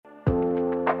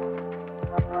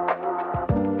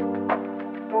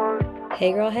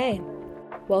Hey Girl Hey.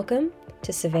 Welcome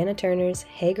to Savannah Turner's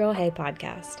Hey Girl Hey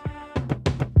podcast.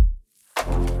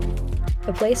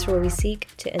 A place where we seek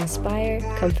to inspire,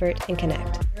 comfort, and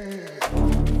connect.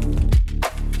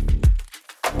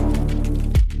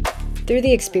 Through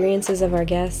the experiences of our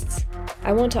guests,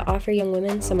 I want to offer young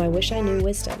women some I wish I knew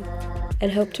wisdom,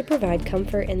 and hope to provide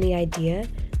comfort in the idea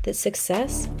that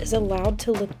success is allowed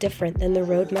to look different than the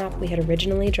roadmap we had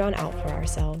originally drawn out for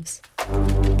ourselves.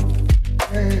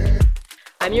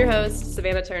 I'm your host,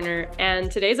 Savannah Turner,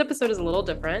 and today's episode is a little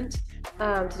different.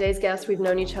 Today's guest, we've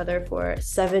known each other for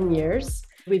 7 years.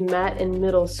 We met in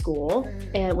middle school,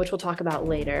 and which we'll talk about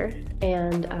later.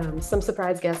 And some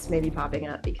surprise guests may be popping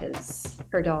up because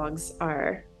her dogs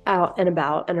are out and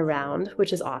about and around,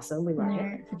 which is awesome. We love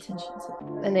it.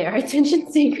 And they are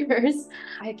attention seekers.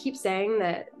 I keep saying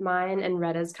that mine and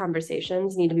Retta's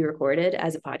conversations need to be recorded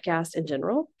as a podcast in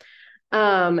general.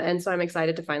 And so I'm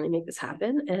excited to finally make this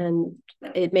happen. And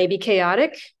it may be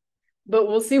chaotic, but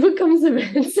we'll see what comes of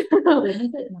it.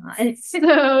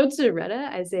 So to Retta,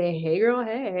 I say, hey girl,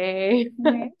 hey.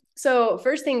 Okay. So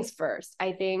first things first,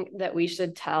 I think that we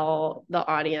should tell the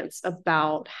audience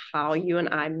about how you and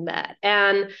I met.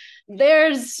 And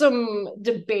there's some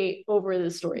debate over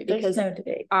this story because no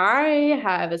debate. I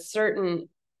have a certain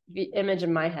image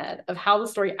in my head of how the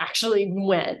story actually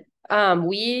went.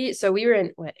 We were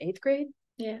in eighth grade?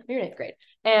 Yeah. We were in eighth grade.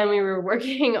 And we were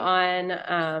working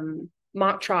on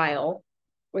mock trial.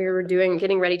 We were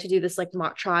getting ready to do this like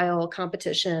mock trial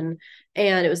competition.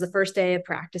 And it was the first day of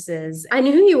practices. I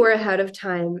knew who you were ahead of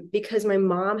time because my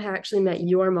mom had actually met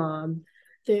your mom.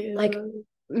 Like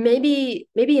maybe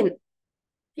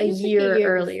a year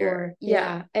earlier.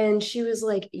 Yeah. And she was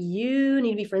like, you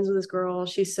need to be friends with this girl.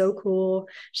 She's so cool.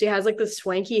 She has like this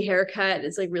swanky haircut.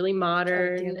 It's like really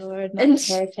modern. Oh, Lord, and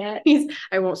haircut.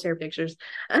 I won't share pictures.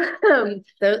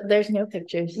 There's no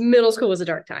pictures. Middle school was a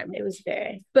dark time. It was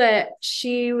very. But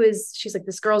she's like,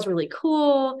 this girl's really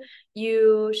cool.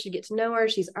 You should get to know her.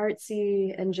 She's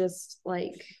artsy and just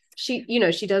like,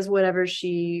 she does whatever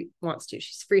she wants to.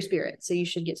 She's free spirit. So you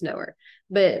should get to know her.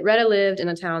 But Retta lived in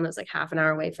a town that's like half an hour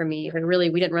away from me. And really,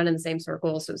 we didn't run in the same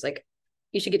circle. So it was like,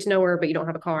 you should get to know her, but you don't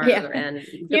have a car. Yeah. And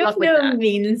you have no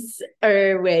means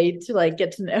or way to like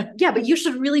get to know. Yeah, but you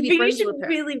should really be friends with her.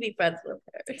 Really be friends with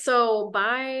her. So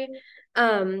by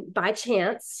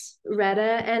chance, Retta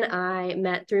and I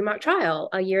met through mock trial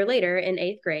a year later in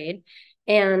eighth grade.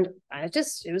 And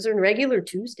it was a regular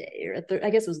Tuesday, or I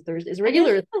guess it was Thursday. It's a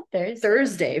regular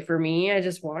Thursday for me. I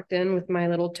just walked in with my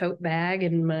little tote bag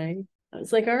and I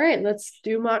was like, all right, let's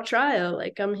do mock trial.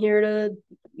 Like, I'm here to,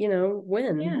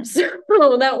 win. Yeah. So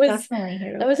that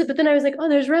was it. But then I was like, oh,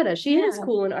 there's Retta. She is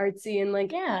cool and artsy and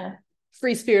like,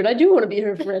 free spirit. I do want to be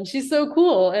her friend. She's so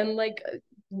cool. And like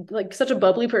such a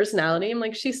bubbly personality. I'm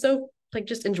like, she's so like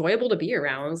just enjoyable to be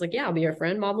around. I was like, yeah, I'll be her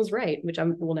friend. Mom was right, which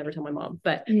will never tell my mom,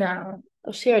 but no.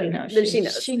 Oh, she already knows. Then she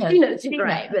knows. She knows she's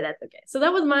right, but that's okay. So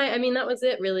that was that was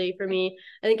it really for me.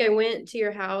 I think I went to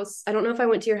your house. I don't know if I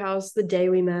went to your house the day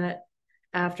we met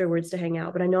afterwards to hang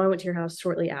out, but I know I went to your house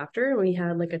shortly after. We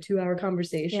had like a 2-hour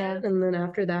conversation. Yeah. And then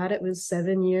after that, it was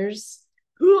 7 years.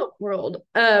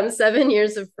 7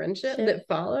 years of friendship that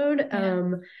followed.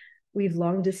 Yeah. We've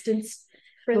long distance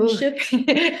friendship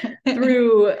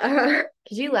through because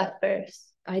you left first.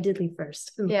 I did leave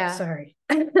first. Ooh, yeah, sorry.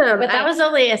 But that was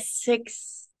only a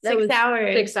 6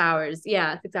 hours. 6 hours.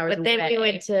 Yeah, 6 hours. But then we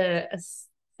went to a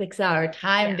 6-hour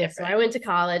time difference. So I went to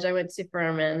college. I went to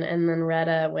Furman, and then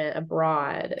Retta went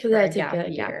abroad for a gap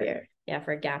year. Yeah,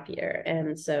 for a gap year.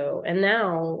 And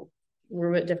now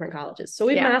we're at different colleges. So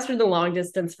we've mastered the long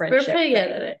distance friendship. We're pretty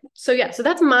good at it. So so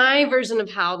that's my version of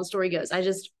how the story goes. I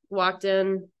just walked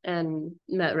in and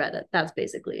met Retta. That's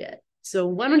basically it. So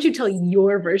why don't you tell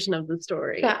your version of the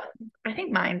story? Yeah, I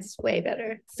think mine's way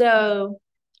better. So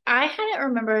I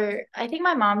think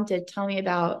my mom did tell me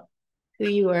about who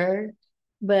you were,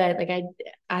 but like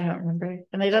I don't remember.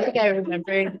 And I don't think I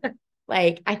remember.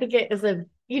 Like, I think it was my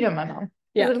mom.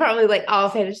 Yeah. It was probably like all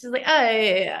finished. She's like, oh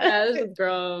yeah. This is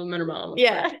girl met her mom.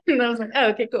 Yeah. And I was like, oh,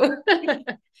 okay, cool.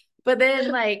 But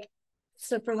then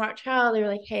so for mock trial, they were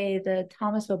like, hey, the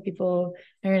Thomasville people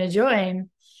are gonna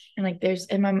join. And like me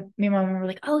and my mom were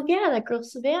like, oh yeah, that girl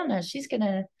Savannah, she's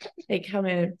gonna come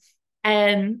in.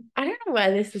 And I don't know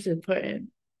why this is important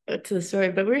to the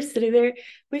story, but we were sitting there.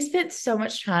 We spent so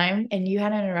much time, and you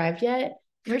hadn't arrived yet.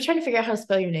 We were trying to figure out how to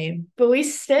spell your name, but we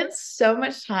spent so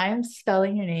much time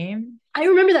spelling your name. I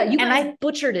remember that. I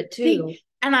butchered it too.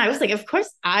 And I was like, of course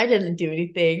I didn't do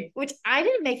anything, which I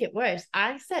didn't make it worse.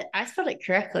 I spelled it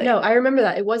correctly. No, I remember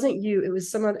that. It wasn't you. It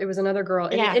was it was another girl.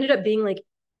 And it ended up being like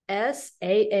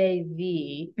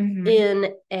SAAVNA.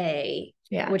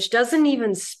 Yeah. which doesn't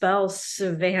even spell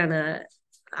Savannah.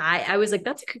 I was like,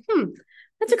 that's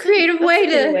a creative way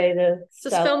to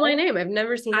spell my name. I've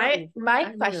never seen that.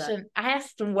 I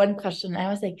asked them one question. I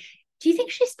was like, do you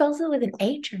think she spells it with an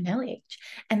H or no H?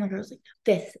 And the girl was like,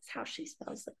 this is how she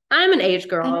spells it. I'm an H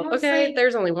girl. Okay. Like,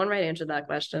 there's only one right answer to that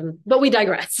question. But we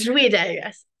digress.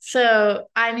 So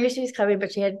I knew she was coming,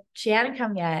 but she hadn't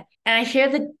come yet. And I hear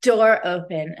the door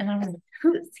open and I'm like,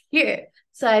 who's here?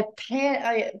 So I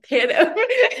pan over.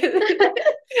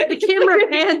 The camera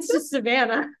pans to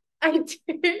Savannah. I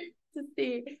turn to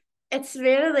see. And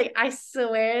Savannah, like, I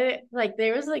swear, like,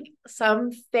 there was like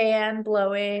some fan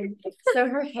blowing. So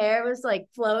her hair was like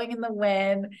flowing in the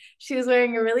wind. She was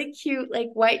wearing a really cute, like,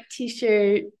 white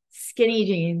t-shirt, skinny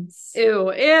jeans.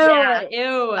 Ew. Yeah.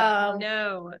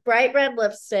 No. Bright red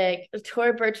lipstick, a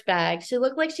toy Birch bag. She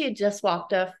looked like she had just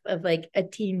walked off of like a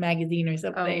teen magazine or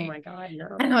something. Oh my God,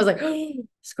 no. And I was like, oh,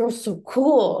 this girl's so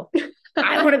cool.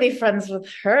 I want to be friends with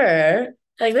her.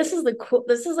 Like, this is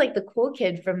like the cool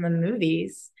kid from the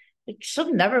movies. Like,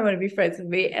 she'll never want to be friends with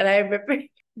me. And I remember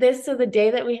this. So the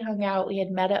day that we hung out, we had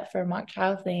met up for a mock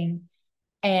trial thing.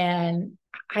 And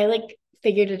I like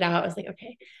figured it out. I was like,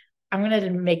 okay, I'm going to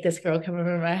make this girl come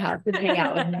over to my house and hang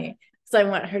out with me. So I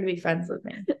want her to be friends with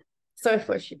me. So I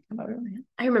forced you to come over.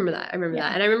 I remember that. And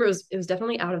I remember it was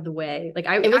definitely out of the way. Like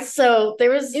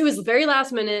it was very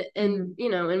last minute. And you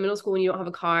know, in middle school, when you don't have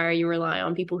a car, you rely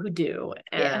on people who do.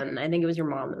 And I think it was your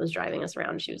mom that was driving us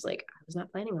around. She was like, I was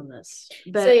not planning on this.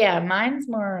 But so yeah, mine's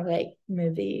more like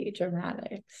movie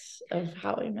dramatics of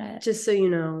how we met. Just so you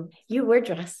know. You were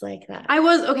dressed like that. I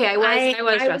was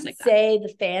dressed like that. I say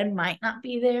the fan might not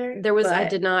be there.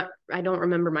 I don't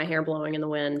remember my hair blowing in the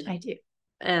wind. I do.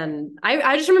 And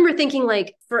I just remember thinking,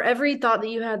 like, for every thought that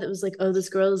you had that was like, oh, this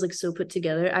girl is like so put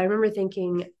together, I remember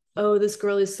thinking, oh, this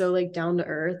girl is so like down to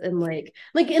earth and like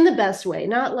in the best way,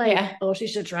 not like, oh, she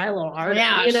should try a little harder.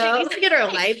 Yeah, you know, she needs to get her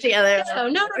life together.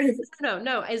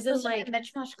 No. Is this like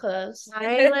mismatched clothes?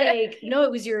 No,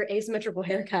 it was your asymmetrical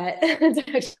haircut.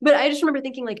 But I just remember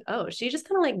thinking, like, oh, she just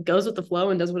kind of like goes with the flow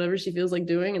and does whatever she feels like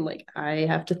doing, and like I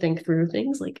have to think through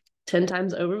things like 10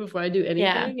 times over before I do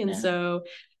anything. So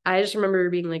I just remember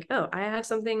being like, oh, I have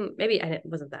something. Maybe I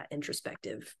wasn't that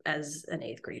introspective as an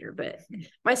 8th grader, but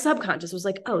my subconscious was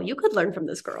like, oh, you could learn from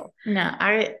this girl. No,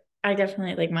 I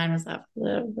definitely, like, mine was up.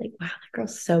 Like, wow, that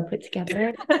girl's so put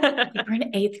together. Like, we're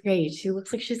in 8th grade. She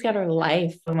looks like she's got her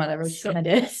life and whatever she's gonna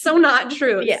do. So not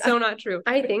true. Yeah. So not true.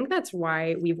 I think that's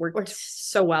why we've worked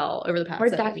so well over the past.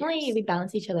 We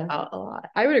balance each other out a lot.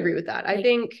 I would agree with that. Like, I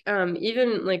think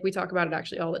even like we talk about it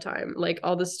actually all the time, like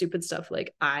all this stupid stuff.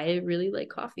 Like, I really like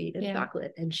coffee and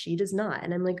chocolate, and she does not.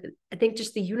 And I'm like, I think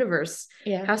just the universe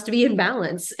has to be in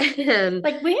balance. And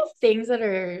like, we have things that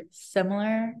are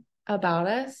similar about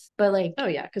us, but like, oh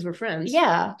yeah, because we're friends.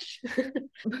 Yeah.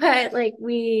 But like,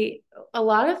 a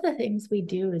lot of the things we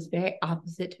do is very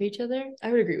opposite to each other.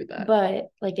 I would agree with that, but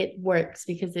like, it works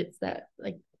because it's that,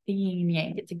 like, the yin and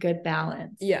yang. It's a good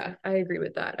balance. Yeah, I agree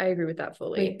with that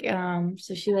fully. Like,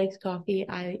 so she likes coffee,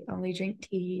 I only drink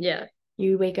tea. Yeah.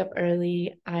 You wake up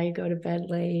early, I go to bed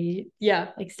late. Yeah.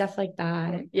 Like, stuff like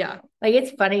that. Yeah. Like,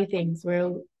 it's funny things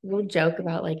where we'll joke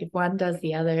about, like, if one does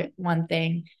the other one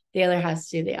thing, the other has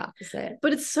to do the opposite.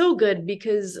 But it's so good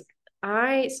because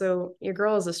so your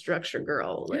girl is a structured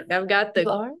girl. Like, I've got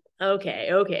the okay.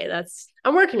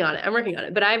 I'm working on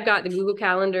it. But I've got the Google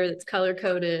Calendar that's color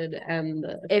coded, and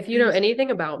if you know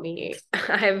anything about me,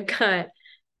 I've got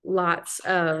lots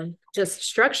of just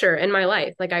structure in my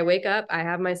life. Like, I wake up, I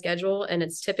have my schedule, and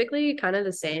it's typically kind of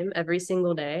the same every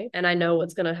single day, and I know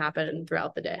what's going to happen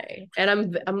throughout the day.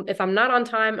 And I'm if I'm not on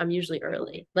time, I'm usually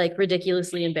early, like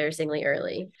ridiculously, embarrassingly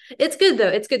early. It's good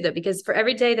though because for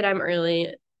every day that I'm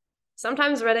early,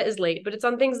 sometimes Retta is late, but it's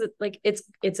on things that, like,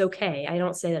 it's okay. I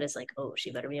don't say that it's like, oh,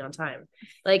 she better be on time.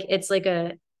 Like, it's like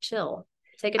a chill.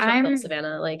 Take a chill,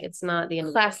 Savannah. Like, it's not the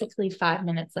end. Classically 5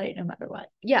 minutes late, no matter what.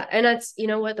 Yeah, and that's, you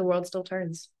know what, the world still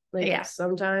turns. Like,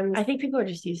 sometimes I think people are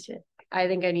just used to it. I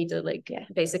think I need to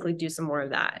basically do some more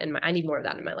of that, and I need more of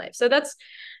that in my life. So that's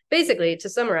basically, to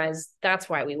summarize, that's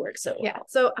why we work so well.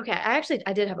 So okay,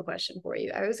 I did have a question for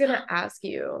you. I was gonna ask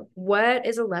you, what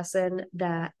is a lesson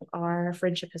that our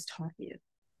friendship has taught you?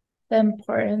 The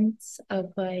importance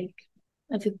of the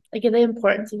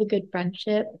importance of a good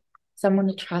friendship, someone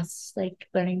to trust, like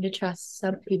learning to trust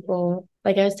some people.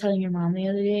 Like, I was telling your mom the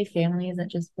other day, family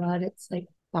isn't just blood, it's like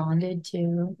bonded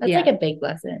too. That's like a big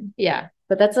lesson. Yeah.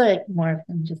 But that's like more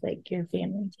than just like your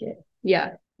family too.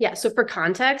 Yeah. Yeah. So for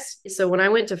context, so when I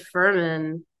went to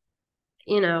Furman,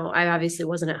 you know, I obviously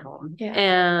wasn't at home.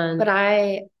 Yeah. But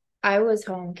I was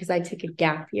home because I took a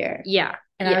gap year. Yeah.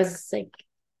 And I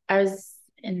was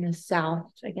in the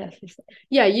South, I guess.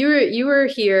 Yeah, you were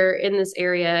here in this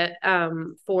area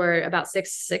for about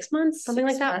six months, something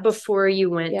like that, before you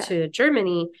went to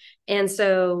Germany. And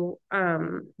so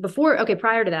prior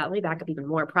to that, let me back up even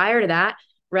more. Prior to that,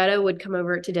 Retta would come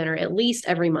over to dinner at least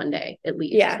every Monday, at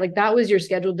least. Yeah. Like that was your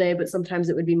scheduled day, but sometimes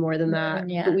it would be more than that.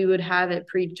 Yeah. But we would have it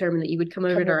predetermined that you would come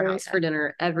over to our house for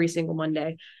dinner every single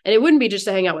Monday. And it wouldn't be just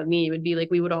to hang out with me. It would be like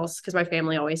we would all, because my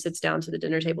family always sits down to the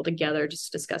dinner table together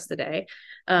just to discuss the day.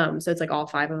 So it's like all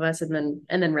 5 of us and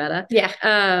then Retta. Yeah.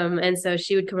 And so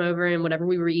she would come over and whatever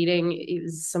we were eating, it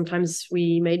was sometimes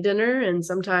we made dinner and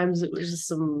sometimes it was just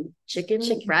some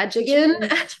fried chicken.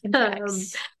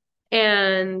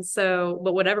 And so,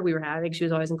 but whatever we were having, she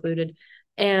was always included.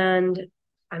 And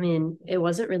I mean, it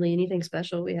wasn't really anything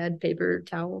special. We had paper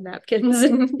towel napkins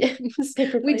and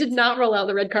we did not roll out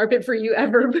the red carpet for you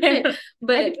ever. But I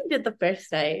think you did the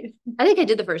first night. I think I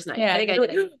did the first night. Yeah, I think I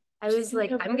did. I was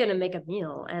like, I'm going to make a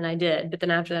meal. And I did. But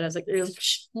then after that, I was like,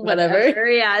 whatever.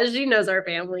 Yeah, she knows our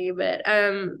family. But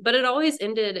it always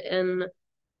ended in,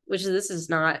 this is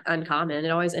not uncommon. It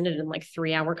always ended in like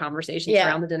 3-hour conversations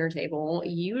around the dinner table.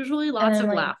 Usually lots of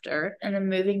laughter. And then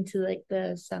moving to like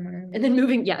the summer. And then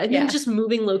then just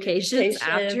moving locations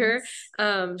after,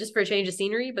 just for a change of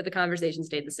scenery. But the conversation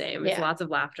stayed the same. It's lots of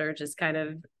laughter, just kind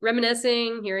of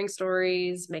reminiscing, hearing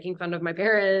stories, making fun of my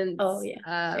parents. Oh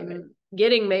yeah.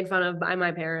 Getting made fun of by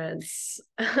my parents.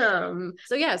 So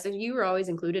you were always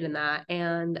included in that.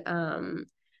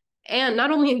 And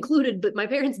not only included, but my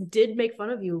parents did make fun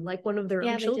of you like one of their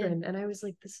own children. And I was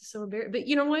like, this is so embarrassing. But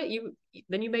you know what?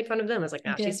 Then you made fun of them. I was like,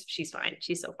 no, she's fine.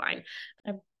 She's so fine.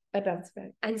 I bounced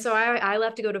back. And so I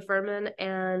left to go to Furman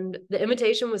and the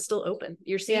invitation was still open.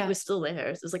 Your seat was still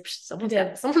there. So it was like, someone's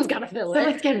got to fill it.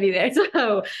 Someone's got to be there.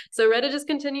 So Retta just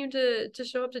continued to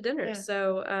show up to dinner. Yeah.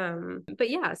 So,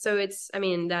 so it's, I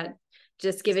mean, that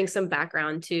just giving some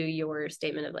background to your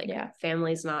statement of like,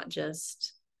 family's not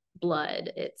just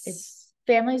blood. It's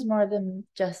family's more than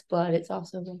just blood. It's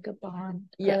also like a bond.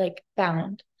 Or like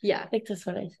found. Yeah, like that's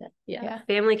what I said. Yeah,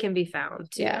 family can be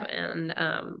found too. Yeah. And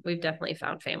we've definitely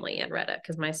found family in Retta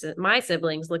because my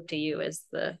siblings look to you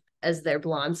as their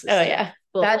blonde sister. Oh yeah,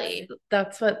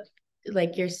 that's what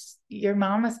like your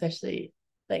mom especially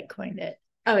like coined it.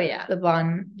 Oh yeah, the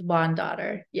blonde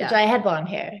daughter. Yeah, which I had blonde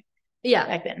hair. Yeah,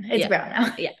 back then. It's brown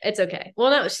now. Yeah, it's okay.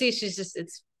 Well, no, she's just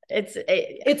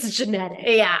it's genetic.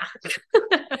 Yeah.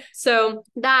 So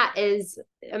that is,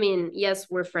 I mean, yes,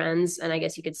 we're friends, and I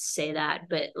guess you could say that,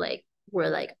 but like we're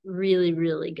like really,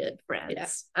 really good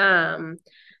friends. Yeah.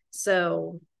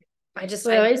 So I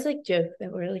always like joke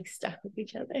that we're like stuck with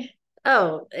each other.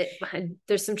 Oh,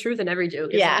 there's some truth in every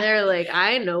joke. Yeah. They're like,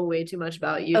 I know way too much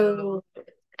about you. Oh,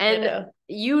 and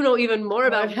you know even more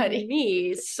about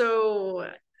me. So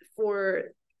for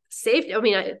safety, I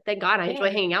mean, thank God I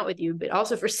enjoy hanging out with you, but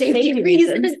also for safety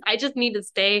reasons, I just need to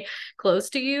stay close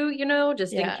to you,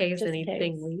 just in case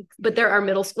anything leaks. But there are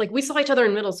middle school, like we saw each other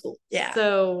in middle school. Yeah.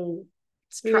 So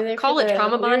call it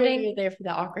trauma bonding. We were there for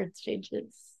the awkward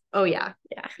stages. Oh yeah.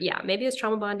 Yeah. Yeah. Maybe it's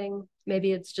trauma bonding.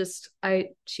 Maybe it's just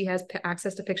she has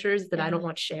access to pictures that I don't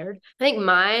want shared. I think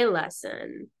my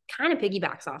lesson kind of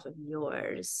piggybacks off of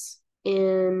yours.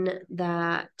 In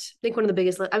that, I think one of the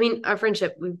biggest, our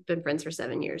friendship, we've been friends for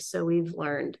 7 years. So we've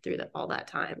learned through all that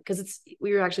time, because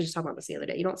we were actually just talking about this the other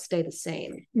day. You don't stay the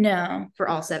same. No. For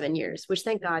all 7 years, which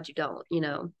thank God you don't,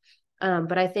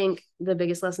 but I think the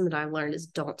biggest lesson that I've learned is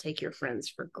don't take your friends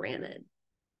for granted.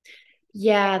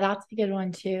 Yeah, that's a good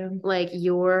one too. Like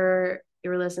your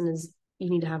lesson is you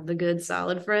need to have the good,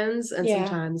 solid friends. And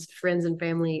sometimes friends and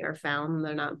family are found,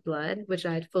 they're not blood, which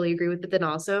I fully agree with. But then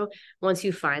also, once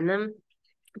you find them,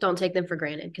 don't take them for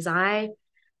granted. Because I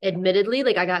admittedly,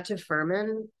 I got to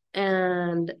Furman,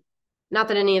 and not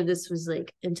that any of this was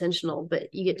intentional,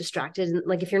 but you get distracted.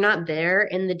 And if you're not there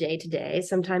in the day to day,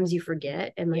 sometimes you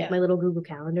forget. And my little Google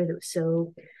Calendar that was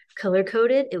so color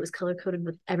coded, it was color coded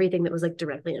with everything that was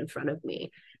directly in front of me.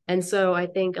 And so I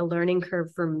think a learning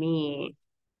curve for me,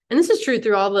 and this is true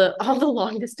through all the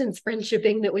long distance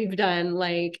friendshipping that we've done,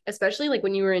 especially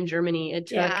when you were in Germany, it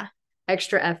took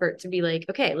extra effort to be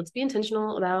okay, let's be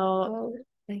intentional about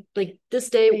this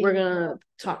day we're gonna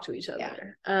talk to each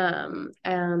other.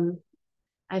 And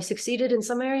I've succeeded in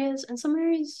some areas, and some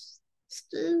areas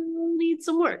still need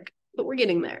some work, but we're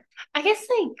getting there. I guess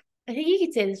I think you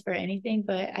could say this for anything,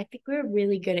 but I think we're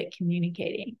really good at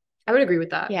communicating. I would agree with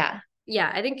that. Yeah.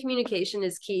 Yeah, I think communication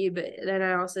is key, but then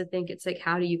I also think it's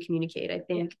how do you communicate? I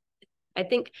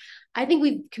think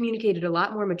we've communicated a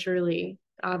lot more maturely,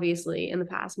 obviously, in the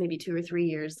past maybe 2 or 3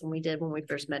 years than we did when we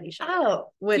first met each other.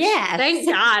 Oh, which thank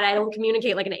God I don't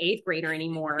communicate like an 8th grader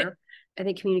anymore. I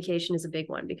think communication is a big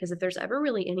one, because if there's ever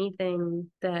really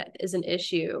anything that is an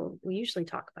issue, we usually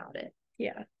talk about it.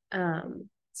 Yeah.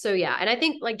 So yeah, and I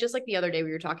think like just like the other day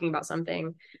we were talking about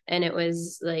something, and it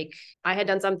was like I had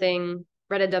done something,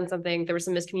 Brett had done something, there was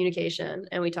some miscommunication,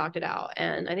 and we talked it out.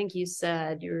 And I think you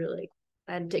said you were like,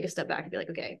 I had to take a step back and be like,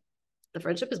 okay, the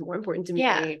friendship is more important to me.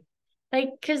 Yeah. Like,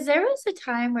 because there was a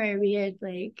time where we had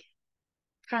like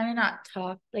kind of not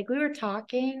talked. Like we were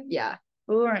talking. Yeah.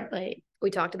 We weren't like, we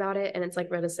talked about it, and it's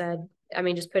like Retta said, I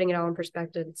mean, just putting it all in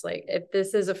perspective, it's like if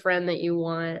this is a friend that you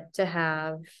want to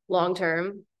have long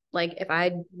term, like if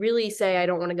I really say I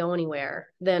don't want to go anywhere,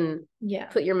 then yeah,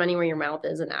 put your money where your mouth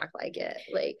is and act like it.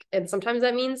 Like, and sometimes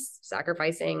that means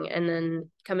sacrificing and then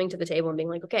coming to the table and being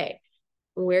like, okay,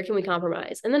 where can we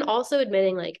compromise? And then also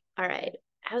admitting like, all right,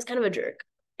 I was kind of a jerk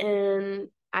and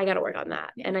I got to work on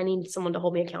that. And I need someone to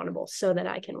hold me accountable so that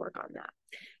I can work on that.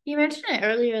 You mentioned it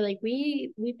earlier, like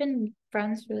we've been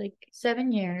friends for like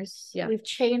 7 years. Yeah. We've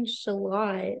changed a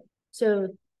lot. So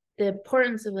the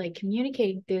importance of like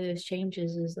communicating through those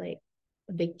changes is like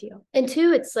a big deal. And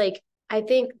two, it's like, I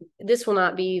think this will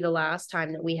not be the last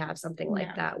time that we have something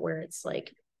like that, where it's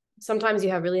like, sometimes you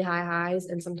have really high highs,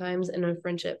 and sometimes in a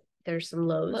friendship, there's some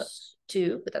lows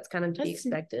too, but that's kind of to be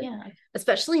expected. Yeah.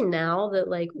 Especially now that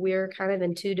like we're kind of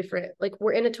in two different, like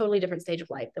we're in a totally different stage of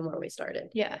life than where we started.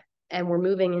 Yeah. And we're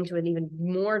moving into an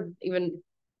even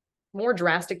more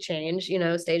drastic change, you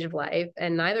know, stage of life.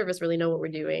 And neither of us really know what we're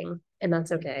doing. And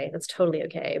that's okay. That's totally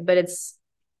okay. But it's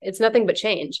nothing but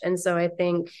change. And so I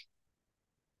think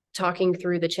talking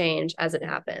through the change as it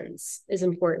happens is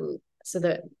important, so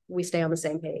that we stay on the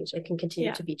same page and can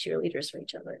continue to be cheerleaders for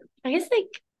each other. I guess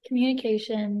like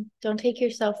communication, don't take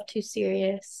yourself too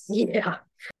serious. Yeah.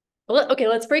 Well, okay,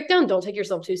 let's break down don't take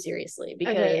yourself too seriously,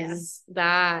 because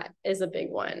that is a big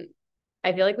one.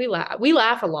 I feel like we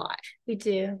laugh a lot. We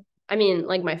do. I mean,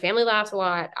 like my family laughs a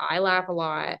lot. I laugh a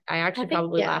lot. I actually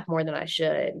probably laugh more than I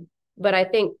should. But I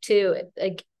think too,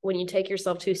 like when you take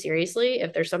yourself too seriously,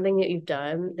 if there's something that you've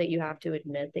done that you have to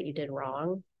admit that you did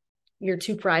wrong, you're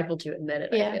too prideful to admit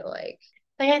it. I feel like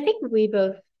I think we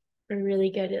both are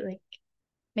really good at like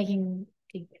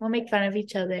we'll make fun of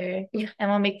each other and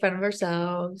we'll make fun of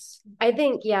ourselves. I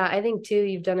think too,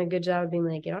 you've done a good job of being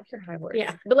like, get off your high horse.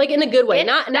 Yeah. But like in a good way,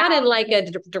 not in like a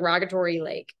derogatory,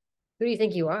 like, who do you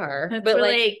think you are? But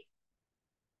like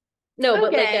no,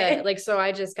 but like so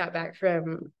I just got back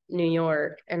from New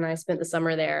York and I spent the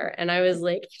summer there, and I was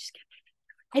like,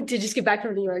 I did just get back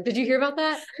from New York. Did you hear about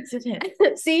that?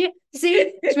 See,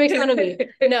 she makes fun of me.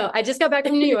 No, I just got back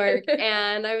from New York,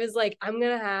 and I was like, I'm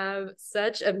gonna have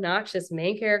such obnoxious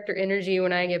main character energy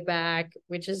when I get back,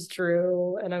 which is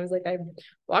true. And I was like, I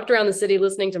walked around the city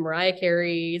listening to Mariah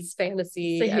Carey's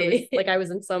Fantasy. I was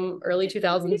in some early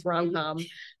 2000s rom-com.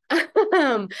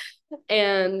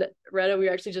 And Retta, we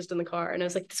were actually just in the car, and I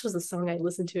was like, this was the song I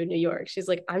listened to in New York. She's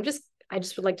like, I just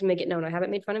would like to make it known I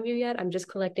haven't made fun of you yet. I'm just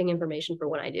collecting information for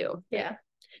when I do. Yeah.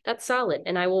 That's solid.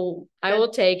 And I will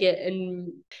take it,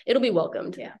 and it'll be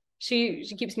welcomed. Yeah. She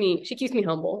keeps me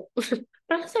humble. But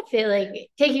I also feel like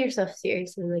taking yourself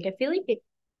seriously, like I feel like it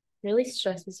really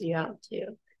stresses you out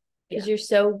too. Because you're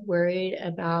so worried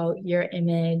about your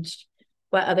image,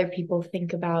 what other people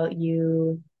think about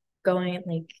you, going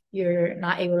like you're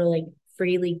not able to like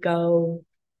freely go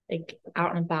like out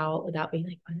and about without being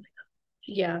like, oh my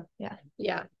God.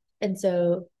 Yeah. And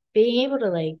so being able to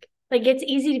like it's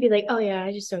easy to be like, oh yeah,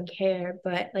 I just don't care,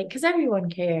 but like because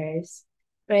everyone cares.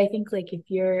 But I think like if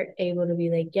you're able to be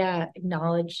like, yeah,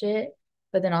 acknowledge it,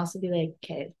 but then also be like,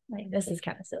 okay, like this is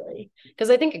kind of silly.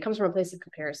 Because I think it comes from a place of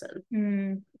comparison.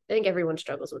 I think everyone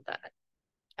struggles with that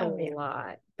a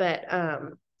lot. But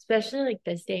especially like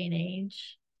this day and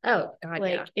age. Oh God,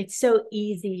 like it's so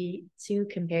easy to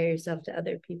compare yourself to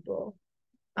other people,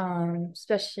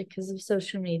 especially because of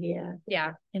social media.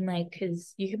 Yeah, and like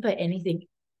because you can put anything,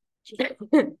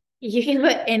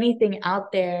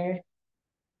 out there,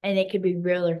 and it could be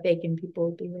real or fake, and people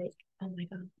will be like, "Oh my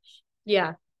gosh."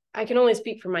 Yeah, I can only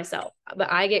speak for myself,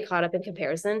 but I get caught up in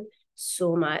comparison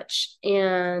so much,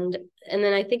 and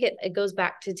then I think it goes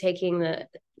back to taking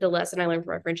the lesson I learned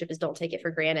from our friendship is don't take it for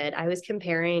granted. I was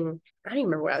comparing, I don't even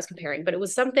remember what I was comparing, but it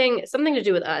was something to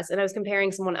do with us. And I was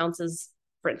comparing someone else's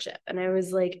friendship. And I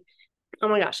was like, oh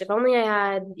my gosh, if only I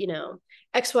had,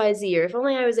 XYZ, or if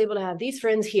only I was able to have these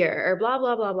friends here, or blah,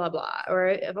 blah, blah, blah, blah. Or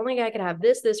if only I could have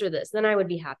this, or this, then I would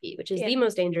be happy, which is the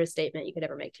most dangerous statement you could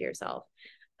ever make to yourself.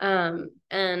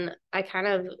 And I kind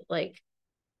of like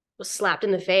was slapped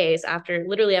in the face after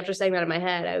saying that in my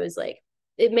head. I was like,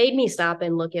 it made me stop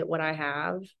and look at what I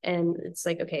have. And it's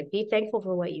like, okay, be thankful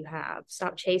for what you have.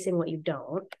 Stop chasing what you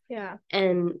don't. Yeah.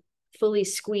 And fully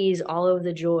squeeze all of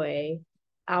the joy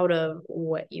out of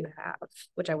what you have,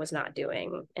 which I was not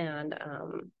doing, and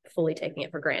fully taking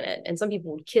it for granted. And some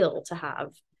people would kill to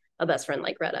have a best friend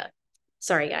like Retta.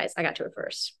 Sorry, guys, I got to it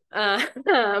first.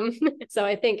 So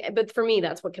I think, but for me,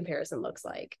 that's what comparison looks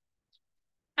like.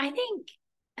 I think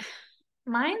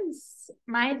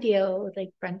my deal with like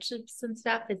friendships and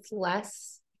stuff, it's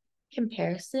less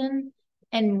comparison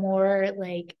and more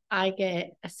like I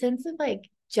get a sense of like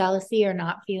jealousy or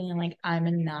not feeling like I'm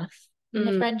enough in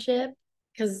the friendship.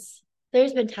 Because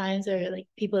there's been times where like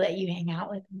people that you hang out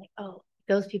with, I'm like, oh,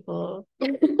 those people,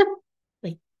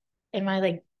 like, am I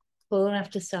like cool enough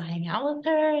to still hang out with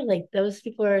her? Like those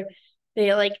people are,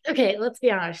 they like, okay, let's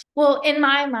be honest. Well, in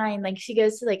my mind, like she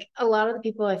goes to like a lot of the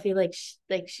people I feel like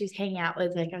like she's hanging out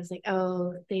with, like I was like,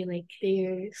 oh,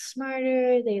 they're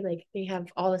smarter, they have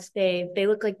all this, they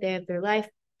look like they have their life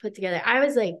put together. I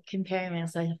was like comparing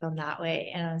myself on that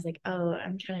way, and I was like, oh,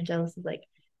 I'm kind of jealous of like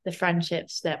the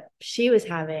friendships that she was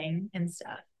having and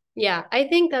stuff. Yeah, I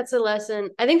think that's a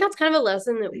lesson. I think that's kind of a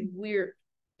lesson that we're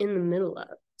in the middle of.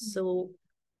 So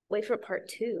wait for part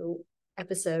 2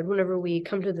 episode whenever we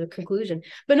come to the conclusion.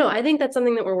 But no, I think that's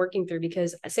something that we're working through,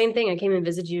 because same thing, I came and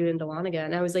visited you in Dahlonega,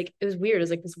 and I was like, it was weird. It was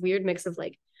like this weird mix of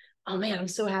like, oh man, I'm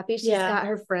so happy she's got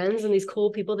her friends and these cool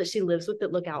people that she lives with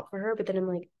that look out for her. But then I'm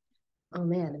like, oh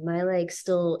man, am I like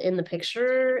still in the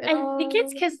picture at all? I think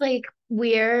it's because like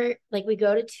we're like we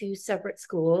go to 2 separate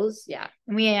schools. Yeah.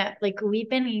 And we like we've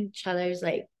been each other's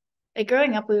like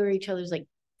growing up we were each other's like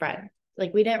friends.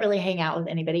 Like we didn't really hang out with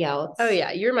anybody else. Oh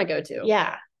yeah, you're my go-to.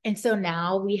 Yeah. And so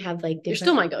now we have like different. You're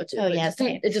still my go-to. Oh yeah,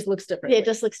 it just looks different. Yeah, it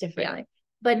just looks different. Yeah.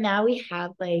 But now we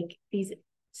have like these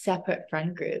separate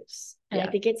friend groups. And I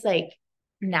think it's like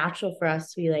natural for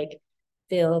us to be like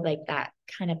feel like that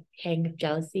kind of pang of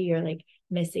jealousy or like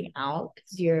missing out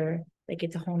because you're like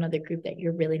it's a whole nother group that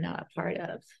you're really not a part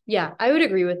of. Yeah, I would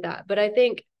agree with that. But I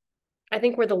think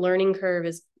where the learning curve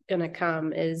is gonna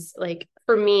come is like,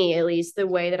 for me at least, the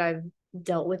way that I've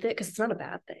dealt with it, because it's not a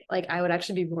bad thing. Like I would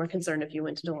actually be more concerned if you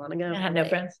went to Dahlonega. I had no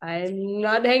friends. I'm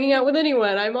not hanging out with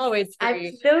anyone. I'm always free.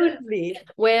 Absolutely.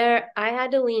 Where I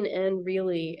had to lean in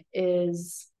really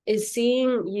is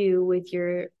seeing you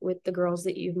with the girls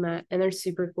that you've met, and they're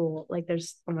super cool. Like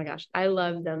there's, oh my gosh, I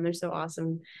love them. They're so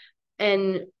awesome.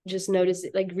 And just notice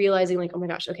like realizing like, oh my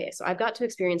gosh, okay, so I've got to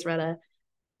experience Retta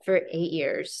for 8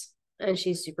 years and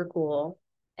she's super cool.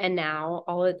 And now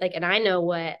and I know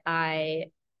what I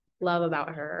love about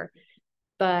her,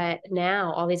 but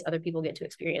now all these other people get to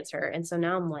experience her. And so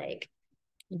now I'm like,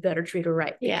 you better treat her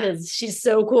right because she's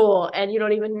so cool and you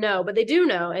don't even know, but they do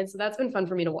know. And so that's been fun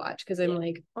for me to watch because I'm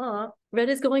like, oh,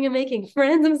 Retta's going and making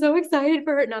friends. I'm so excited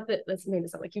for her. Not that that's made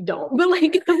it sound like you don't, but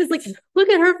like, I was like, look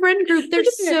at her friend group. They're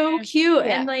so cute.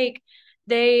 And like,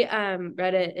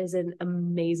 Retta is an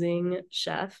amazing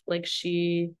chef. Like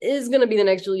she is going to be the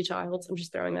next Julia Childs. I'm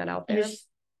just throwing that out there.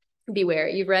 Beware.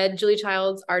 You've read Julia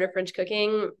Child's Art of French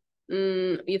Cooking.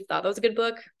 You thought that was a good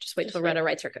book. Just wait till Retta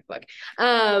writes her cookbook.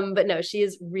 But no, she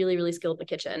is really, really skilled in the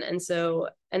kitchen.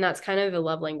 And that's kind of a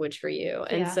love language for you.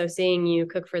 And so seeing you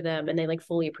cook for them and they like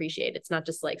fully appreciate it. It's not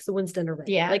just like, so when's dinner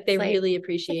ready? Yeah. Like they really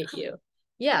appreciate you.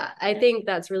 Yeah. I think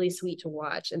that's really sweet to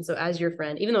watch. And so as your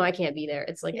friend, even though I can't be there,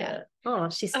 it's like,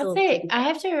 she's still. I'll say, I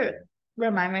have to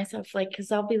remind myself, like,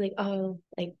 cause I'll be like, oh,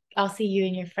 like I'll see you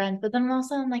and your friends. But then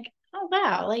also I'm like, oh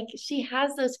wow, like she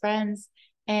has those friends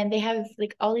and they have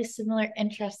like all these similar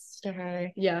interests to her.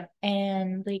 Yeah.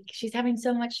 And like she's having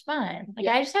so much fun. Like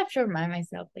I just have to remind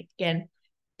myself, like, again,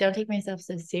 don't take myself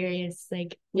so serious.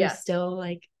 Like we're still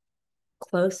like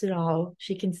close and all.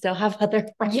 She can still have other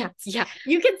friends. Yeah.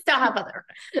 You can still have other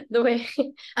friends. The way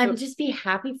I'm just be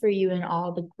happy for you and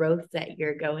all the growth that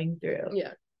you're going through.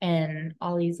 Yeah. And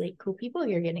all these like cool people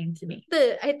you're getting to meet.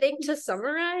 I think to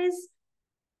summarize,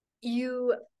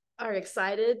 you are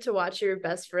excited to watch your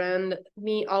best friend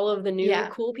meet all of the new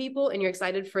cool people, and you're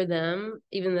excited for them,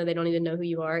 even though they don't even know who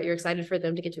you are. You're excited for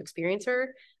them to get to experience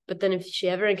her. But then if she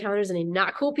ever encounters any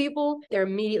not cool people, they're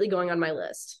immediately going on my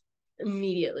list.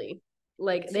 Immediately.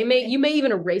 Like you may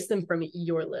even erase them from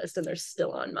your list and they're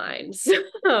still on mine.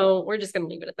 So we're just gonna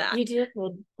leave it at that. You do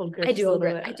hold I do hold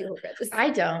grudges. I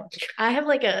don't. I have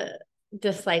like a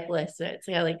dislike list. It's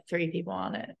got like 3 people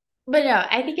on it. But no,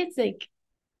 I think it's like,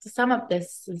 to sum up,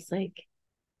 this is like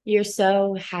you're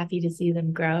so happy to see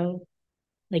them grow.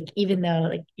 Like even though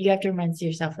like you have to remind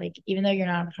yourself, like even though you're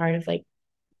not a part of like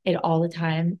it all the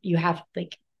time, you have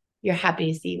like you're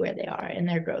happy to see where they are and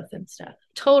their growth and stuff.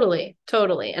 Totally.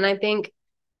 And I think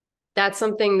that's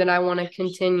something that I want to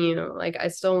continue. Like I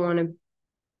still want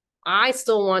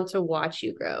to watch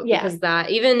you grow, because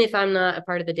that, even if I'm not a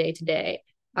part of the day to day,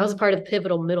 I was a part of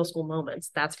pivotal middle school moments,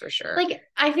 that's for sure. Like,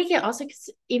 I think it also, cause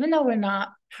even though we're not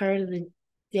part of the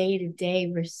day to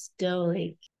day, we're still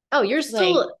like, oh, you're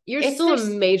still a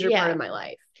major part of my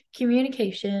life.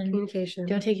 Communication.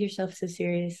 Don't take yourself so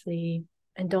seriously.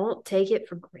 And don't take it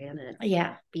for granted.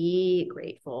 Yeah. Be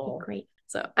grateful. Be great.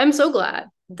 So I'm so glad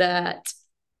that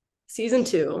season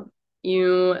 2,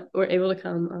 you were able to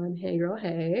come on Hey Girl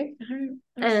Hey. I'm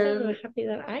so happy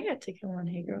that I got to come on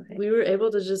Hey Girl Hey. We were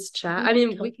able to just chat. I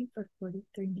mean, talking for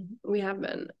 43 minutes. We have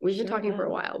been. We've been talking for a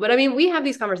while. But I mean, we have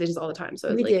these conversations all the time. So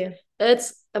it's do.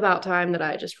 It's about time that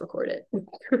I just record it.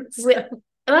 So.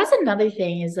 That's another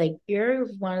thing is like,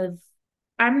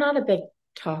 I'm not a big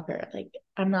talker. Like,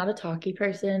 I'm not a talky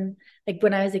person. Like,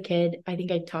 when I was a kid, I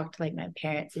think I talked to like my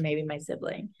parents and maybe my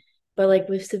sibling. But like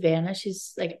with Savannah,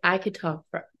 she's like, I could talk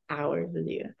for hours with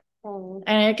you. Oh.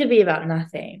 And it could be about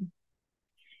nothing.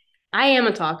 I am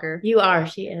a talker. You are.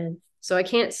 She is. So I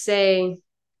can't say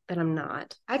that I'm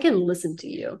not. I can listen to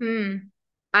you.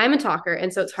 I'm a talker,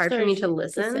 and so it's hard for me to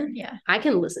listen. Yeah. I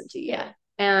can listen to you. Yeah.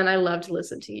 And I love to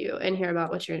listen to you and hear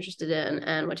about what you're interested in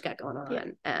and what you got going on. Yeah.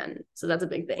 And so that's a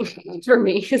big thing for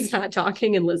me, is not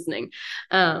talking and listening.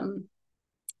 So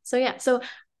yeah. So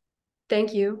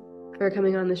thank you for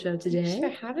coming on the show today.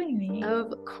 Thanks for having me.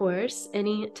 Of course,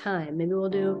 anytime. Maybe we'll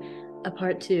do a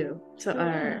part 2. So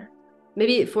our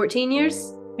maybe 14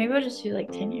 years. Maybe we'll just do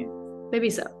like 10 years.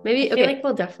 Maybe so. Maybe okay. Like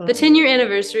we'll definitely the 10-year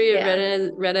anniversary of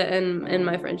Retta and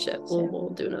my friendship. We'll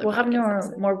do another. We'll have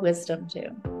more wisdom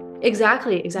too.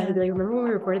 Exactly. Yeah. Like, remember when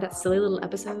we recorded that silly little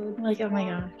episode? I'm like, oh my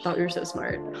gosh. Thought we were so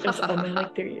smart. It was only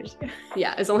like 3 years ago.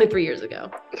 Yeah, it's only 3 years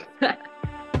ago.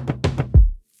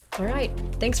 All right.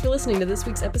 Thanks for listening to this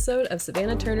week's episode of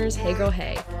Savannah Turner's Hey Girl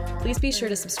Hey. Please be sure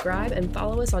to subscribe and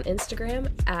follow us on Instagram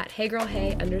at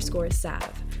HeyGirlHey_Sav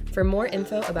for more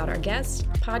info about our guests,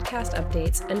 podcast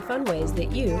updates, and fun ways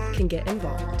that you can get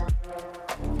involved.